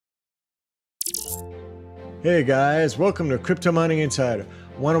Hey guys, welcome to Crypto Mining Insider.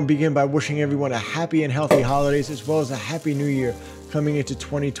 I want to begin by wishing everyone a happy and healthy holidays as well as a happy new year coming into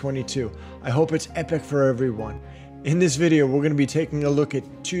 2022. I hope it's epic for everyone. In this video, we're going to be taking a look at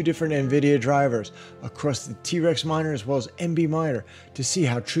two different Nvidia drivers across the TReX Miner as well as NBMiner to see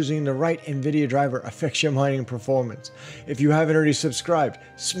how choosing the right Nvidia driver affects your mining performance. If you haven't already subscribed,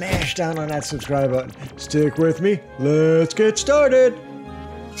 smash down on that subscribe button. Stick with me, let's get started!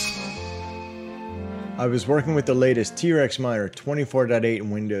 I was working with the latest TReX Miner 24.8 in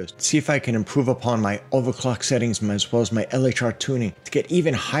Windows to see if I can improve upon my overclock settings as well as my LHR tuning to get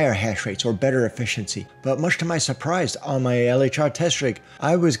even higher hash rates or better efficiency. But much to my surprise, on my LHR test rig,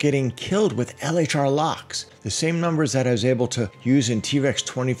 I was getting killed with LHR Locks. The same numbers that I was able to use in TReX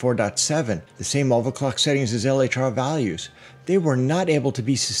 24.7, the same overclock settings as LHR values. They were not able to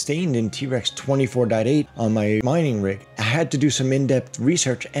be sustained in TReX 24.8 on my mining rig. I had to do some in-depth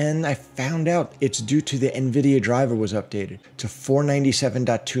research and I found out it's due to the Nvidia driver was updated to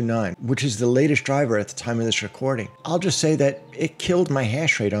 497.29, which is the latest driver at the time of this recording. I'll just say that it killed my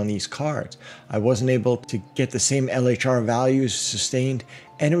hash rate on these cards. I wasn't able to get the same LHR values sustained,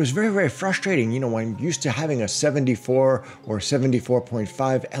 and it was very, very frustrating. You know, I'm used to having a 74 or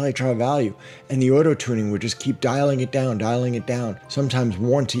 74.5 LHR value, and the auto tuning would just keep dialing it down, sometimes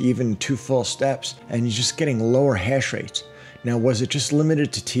 1 to even 2 full steps, and you're just getting lower hash rates. Now, was it just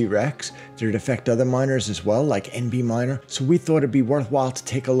limited to TReX? Did it affect other miners as well, like NBMiner? So we thought it'd be worthwhile to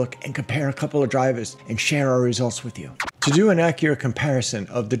take a look and compare a couple of drivers and share our results with you. To do an accurate comparison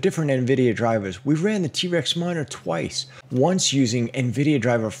of the different Nvidia drivers, we ran the TReX Miner twice. Once using Nvidia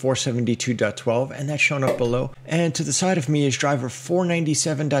Driver 472.12, and that's shown up below. And to the side of me is driver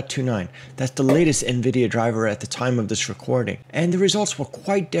 497.29. That's the latest Nvidia driver at the time of this recording. And the results were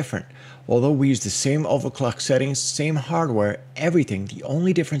quite different. Although we used the same overclock settings, same hardware, everything, the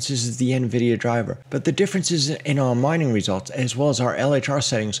only difference is the Nvidia driver. But the differences in our mining results as well as our LHR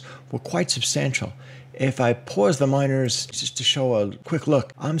settings were quite substantial. If I pause the miners just to show a quick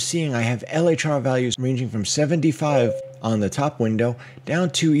look, I'm seeing I have LHR values ranging from 75 on the top window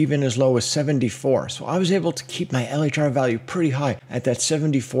down to even as low as 74. So I was able to keep my LHR value pretty high at that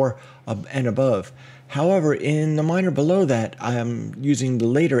 74 and above. However, in the miner below that, I'm using the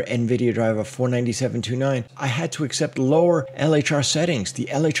later Nvidia driver 497.29. I had to accept lower LHR settings. The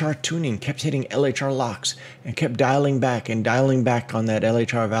LHR tuning kept hitting LHR locks and kept dialing back on that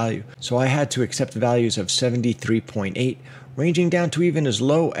LHR value. So I had to accept values of 73.8, ranging down to even as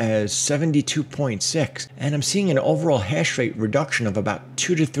low as 72.6. And I'm seeing an overall hash rate reduction of about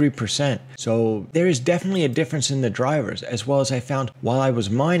 2 to 3%. So there is definitely a difference in the drivers, as well as I found while I was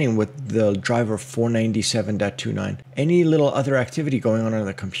mining with the driver 497.29. Any little other activity going on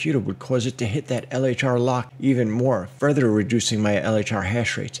the computer would cause it to hit that LHR lock even more, further reducing my LHR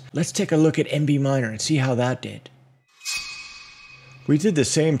hash rates. Let's take a look at NBMiner and see how that did. We did the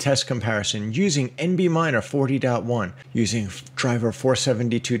same test comparison using NBMiner 40.1, using driver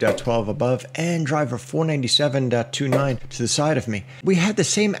 472.12 above and driver 497.29 to the side of me. We had the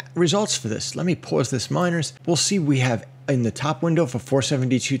same results for this. Let me pause this miners. We'll see we have in the top window for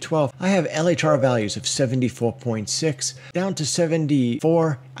 472.12, I have LHR values of 74.6 down to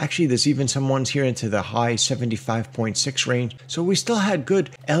 74. Actually, there's even some ones here into the high 75.6 range. So we still had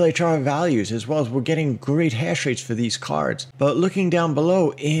good LHR values as well as we're getting great hash rates for these cards. But looking down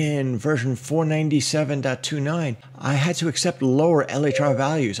below in version 497.29, I had to accept lower LHR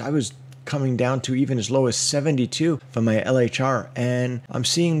values. I was coming down to even as low as 72 for my LHR, and I'm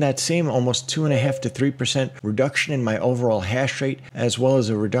seeing that same almost 2.5 to 3% reduction in my overall hash rate as well as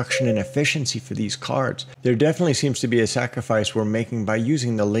a reduction in efficiency for these cards. There definitely seems to be a sacrifice we're making by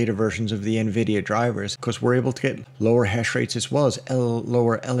using the later versions of the Nvidia drivers because we're able to get lower hash rates as well as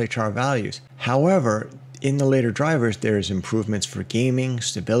lower LHR values. However, in the later drivers, there's improvements for gaming,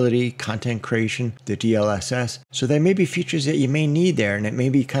 stability, content creation, the DLSS. So there may be features that you may need there, and it may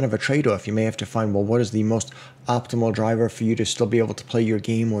be kind of a trade-off. You may have to find, well, what is the most optimal driver for you to still be able to play your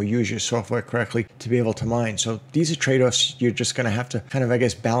game or use your software correctly to be able to mine. So these are trade-offs you're just going to have to kind of, I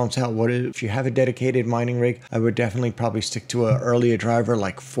guess, balance out. If you have a dedicated mining rig, I would definitely probably stick to an earlier driver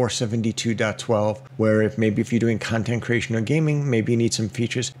like 472.12, where if you're doing content creation or gaming, maybe you need some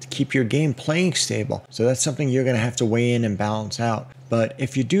features to keep your game playing stable. So that's something you're going to have to weigh in and balance out. But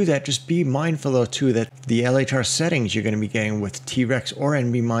if you do that, just be mindful though too that the LHR settings you're going to be getting with TReX or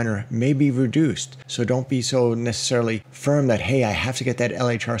NBMiner may be reduced. So don't be so necessarily firm that, hey, I have to get that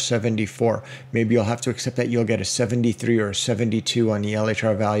LHR 74. Maybe you'll have to accept that you'll get a 73 or a 72 on the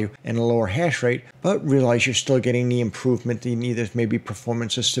LHR value and a lower hash rate, but realize you're still getting the improvement in either maybe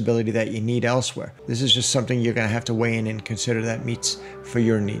performance or stability that you need elsewhere. This is just something you're going to have to weigh in and consider that meets for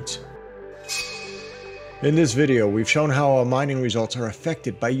your needs. In this video, we've shown how our mining results are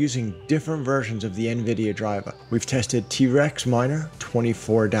affected by using different versions of the Nvidia driver. We've tested TReX Miner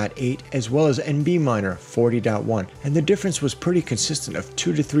 24.8 as well as NBMiner 40.1, and the difference was pretty consistent of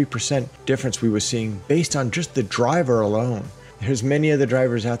 2 to 3% difference we were seeing based on just the driver alone. There's many other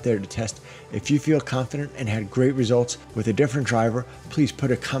drivers out there to test. If you feel confident and had great results with a different driver, please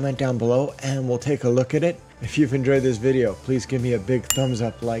put a comment down below and we'll take a look at it. If you've enjoyed this video, please give me a big thumbs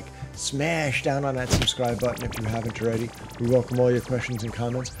up, like, smash down on that subscribe button if you haven't already. We welcome all your questions and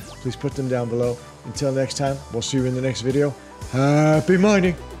comments. Please put them down below. Until next time, we'll see you in the next video. Happy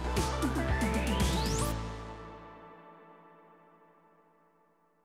mining!